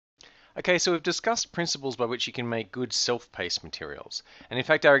Okay, so we've discussed principles by which you can make good self-paced materials. And in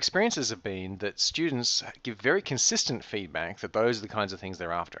fact, our experiences have been that students give very consistent feedback that those are the kinds of things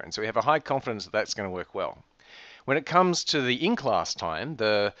they're after. And so we have a high confidence that that's going to work well. When it comes to the in-class time,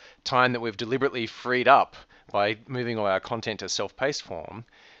 the time that we've deliberately freed up by moving all our content to self-paced form,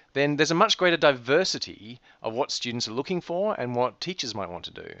 then there's a much greater diversity of what students are looking for and what teachers might want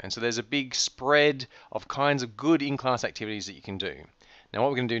to do. And so there's a big spread of kinds of good in-class activities that you can do. Now,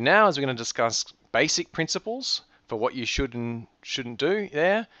 what we're going to do now is we're going to discuss basic principles for what you should and shouldn't do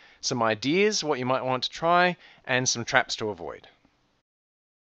there, some ideas, what you might want to try, and some traps to avoid.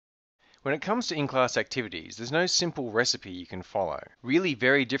 When it comes to in-class activities, there's no simple recipe you can follow. Really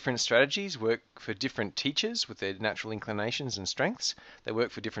very different strategies work for different teachers with their natural inclinations and strengths. They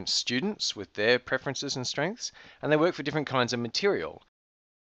work for different students with their preferences and strengths, and they work for different kinds of material.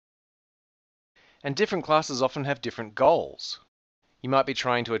 And different classes often have different goals. You might be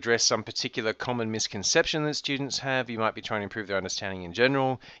trying to address some particular common misconception that students have. You might be trying to improve their understanding in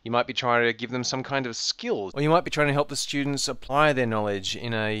general. You might be trying to give them some kind of skill. Or you might be trying to help the students apply their knowledge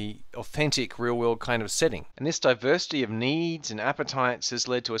in a authentic, real-world kind of setting. And this diversity of needs and appetites has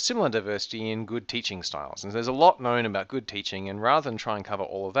led to a similar diversity in good teaching styles. And there's a lot known about good teaching, and rather than try and cover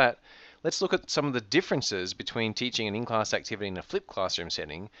all of that, let's look at some of the differences between teaching an in-class activity in a flipped classroom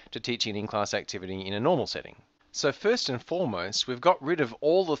setting to teaching an in-class activity in a normal setting. So first and foremost, we've got rid of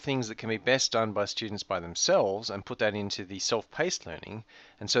all the things that can be best done by students by themselves and put that into the self-paced learning.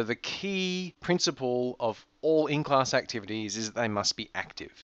 And so the key principle of all in-class activities is that they must be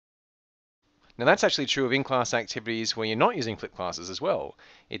active. Now that's actually true of in-class activities where you're not using flipped classes as well.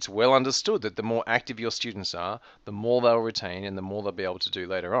 It's well understood that the more active your students are, the more they'll retain and the more they'll be able to do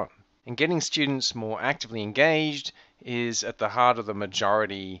later on. And getting students more actively engaged is at the heart of the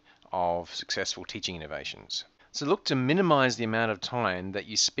majority of successful teaching innovations. So look to minimize the amount of time that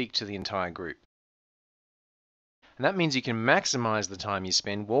you speak to the entire group. And that means you can maximize the time you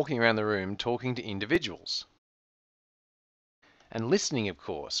spend walking around the room talking to individuals. And listening, of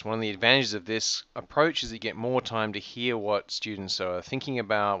course. One of the advantages of this approach is that you get more time to hear what students are thinking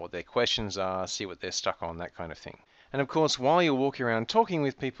about, what their questions are, see what they're stuck on, that kind of thing. And of course, while you're walking around talking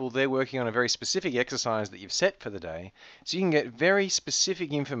with people, they're working on a very specific exercise that you've set for the day. So you can get very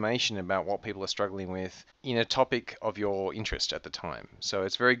specific information about what people are struggling with in a topic of your interest at the time. So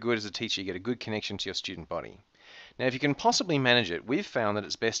it's very good as a teacher, you get a good connection to your student body. Now, if you can possibly manage it, we've found that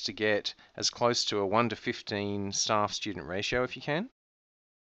it's best to get as close to a 1 to 15 staff-student ratio if you can.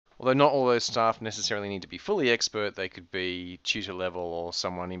 Although not all those staff necessarily need to be fully expert, they could be tutor level or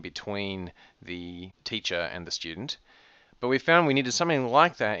someone in between the teacher and the student. But we found we needed something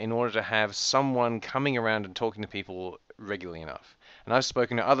like that in order to have someone coming around and talking to people regularly enough. And I've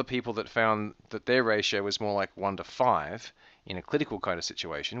spoken to other people that found that their ratio was more like 1 to 5 in a clinical kind of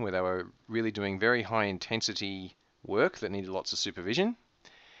situation where they were really doing very high intensity work that needed lots of supervision.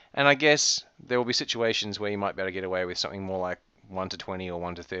 And I guess there will be situations where you might be able to get away with something more like 1 to 20 or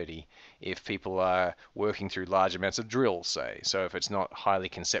 1 to 30 if people are working through large amounts of drills, say. So if it's not highly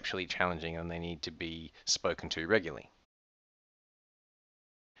conceptually challenging and they need to be spoken to regularly.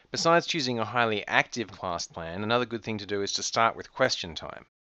 Besides choosing a highly active class plan, another good thing to do is to start with question time.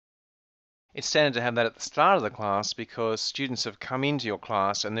 It's standard to have that at the start of the class because students have come into your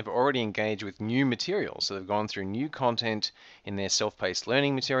class and they've already engaged with new materials. So they've gone through new content in their self-paced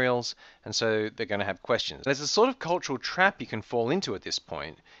learning materials, and so they're going to have questions. There's a sort of cultural trap you can fall into at this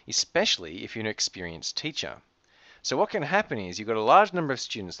point, especially if you're an experienced teacher. So what can happen is you've got a large number of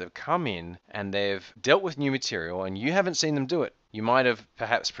students that have come in and they've dealt with new material and you haven't seen them do it. You might have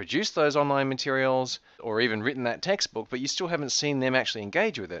perhaps produced those online materials or even written that textbook, but you still haven't seen them actually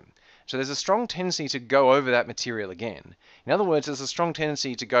engage with it. So there's a strong tendency to go over that material again. In other words, there's a strong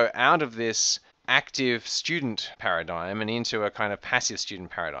tendency to go out of this active student paradigm and into a kind of passive student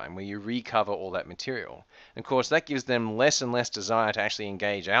paradigm where you recover all that material. And of course, that gives them less and less desire to actually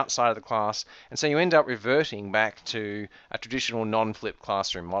engage outside of the class, and so you end up reverting back to a traditional non-flipped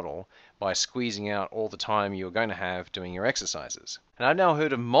classroom model by squeezing out all the time you're going to have doing your exercises. And I've now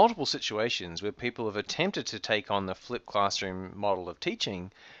heard of multiple situations where people have attempted to take on the flipped classroom model of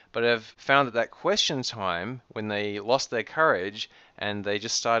teaching, but have found that question time, when they lost their courage and they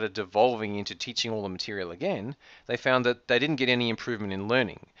just started devolving into teaching all the material again, they found that they didn't get any improvement in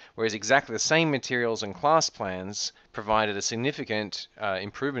learning, whereas exactly the same materials and class plans provided a significant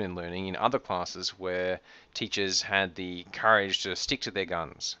improvement in learning in other classes where teachers had the courage to stick to their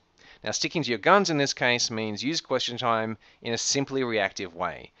guns. Now, sticking to your guns in this case means use question time in a simply reactive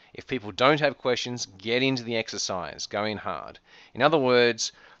way. If people don't have questions, get into the exercise, go in hard. In other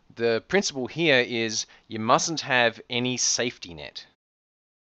words, the principle here is you mustn't have any safety net.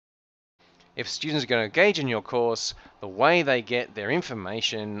 If students are going to engage in your course, the way they get their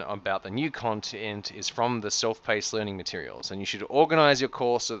information about the new content is from the self-paced learning materials, and you should organize your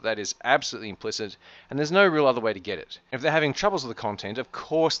course so that is absolutely implicit and there's no real other way to get it. If they're having troubles with the content, of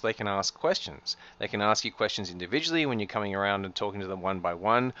course they can ask questions. They can ask you questions individually when you're coming around and talking to them one by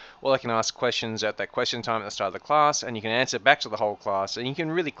one, or they can ask questions at that question time at the start of the class, and you can answer back to the whole class, and you can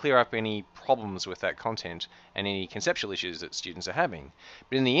really clear up any problems with that content and any conceptual issues that students are having.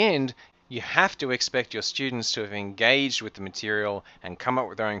 But in the end, you have to expect your students to have engaged with the material and come up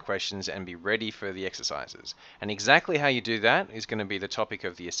with their own questions and be ready for the exercises. And exactly how you do that is going to be the topic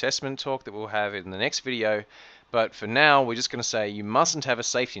of the assessment talk that we'll have in the next video. But for now, we're just going to say you mustn't have a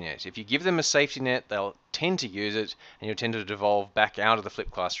safety net. If you give them a safety net, they'll tend to use it and you'll tend to devolve back out of the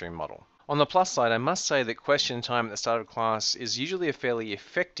flipped classroom model. On the plus side, I must say that question time at the start of class is usually a fairly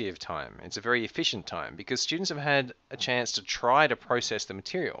effective time. It's a very efficient time because students have had a chance to try to process the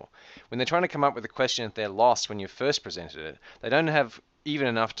material. When they're trying to come up with a question that they're lost when you first presented it, they don't have even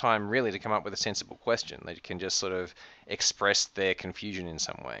enough time really to come up with a sensible question. They can just sort of express their confusion in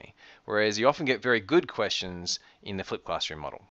some way. Whereas you often get very good questions in the flipped classroom model.